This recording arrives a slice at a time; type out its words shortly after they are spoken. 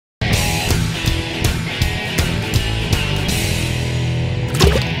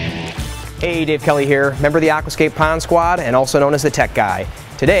Hey, Dave Kelly here, member of the Aquascape Pond Squad and also known as the Tech Guy.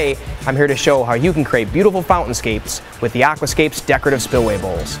 Today, I'm here to show how you can create beautiful fountainscapes with the Aquascape's decorative spillway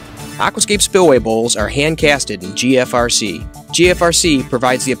bowls. Aquascape spillway bowls are hand-casted in GFRC. GFRC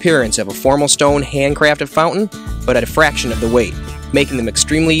provides the appearance of a formal stone handcrafted fountain, but at a fraction of the weight, making them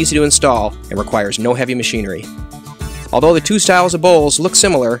extremely easy to install and requires no heavy machinery. Although the two styles of bowls look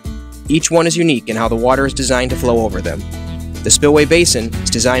similar, each one is unique in how the water is designed to flow over them. The Spillway Basin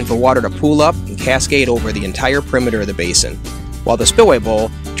is designed for water to pool up and cascade over the entire perimeter of the basin, while the Spillway Bowl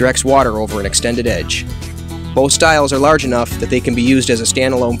directs water over an extended edge. Both styles are large enough that they can be used as a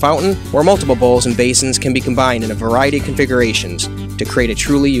standalone fountain, or multiple bowls and basins can be combined in a variety of configurations to create a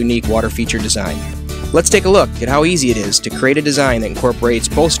truly unique water feature design. Let's take a look at how easy it is to create a design that incorporates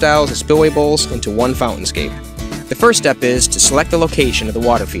both styles of spillway bowls into one fountainscape. The first step is to select the location of the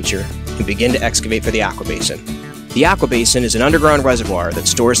water feature and begin to excavate for the aqua basin. The aqua basin is an underground reservoir that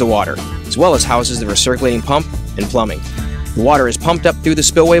stores the water, as well as houses the recirculating pump and plumbing. The water is pumped up through the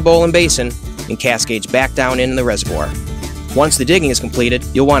spillway bowl and basin and cascades back down into the reservoir. Once the digging is completed,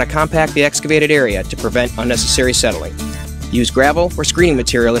 you'll want to compact the excavated area to prevent unnecessary settling. Use gravel or screening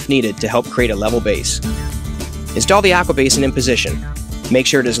material if needed to help create a level base. Install the aqua basin in position. Make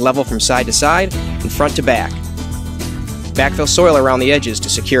sure it is level from side to side and front to back. Backfill soil around the edges to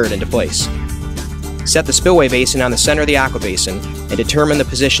secure it into place. Set the spillway basin on the center of the aqua basin and determine the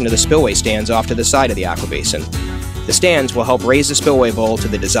position of the spillway stands off to the side of the aqua basin. The stands will help raise the spillway bowl to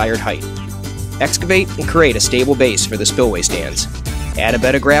the desired height. Excavate and create a stable base for the spillway stands. Add a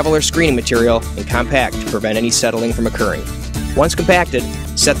bed of gravel or screening material and compact to prevent any settling from occurring. Once compacted,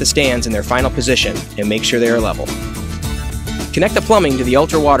 set the stands in their final position and make sure they are level. Connect the plumbing to the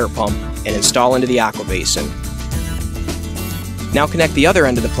ultra water pump and install into the aqua basin. Now connect the other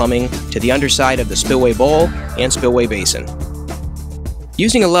end of the plumbing to the underside of the spillway bowl and spillway basin.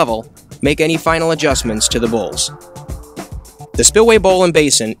 Using a level, make any final adjustments to the bowls. The spillway bowl and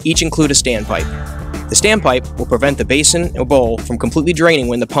basin each include a standpipe. The standpipe will prevent the basin or bowl from completely draining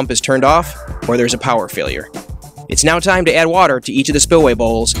when the pump is turned off or there's a power failure. It's now time to add water to each of the spillway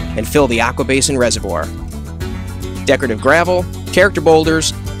bowls and fill the aqua basin reservoir. Decorative gravel, character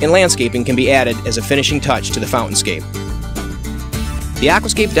boulders, and landscaping can be added as a finishing touch to the fountainscape. The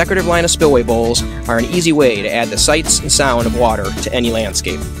Aquascape decorative line of spillway bowls are an easy way to add the sights and sound of water to any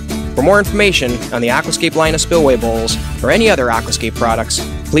landscape. For more information on the Aquascape line of spillway bowls or any other Aquascape products,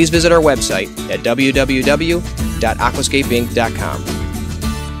 please visit our website at www.aquascapeinc.com.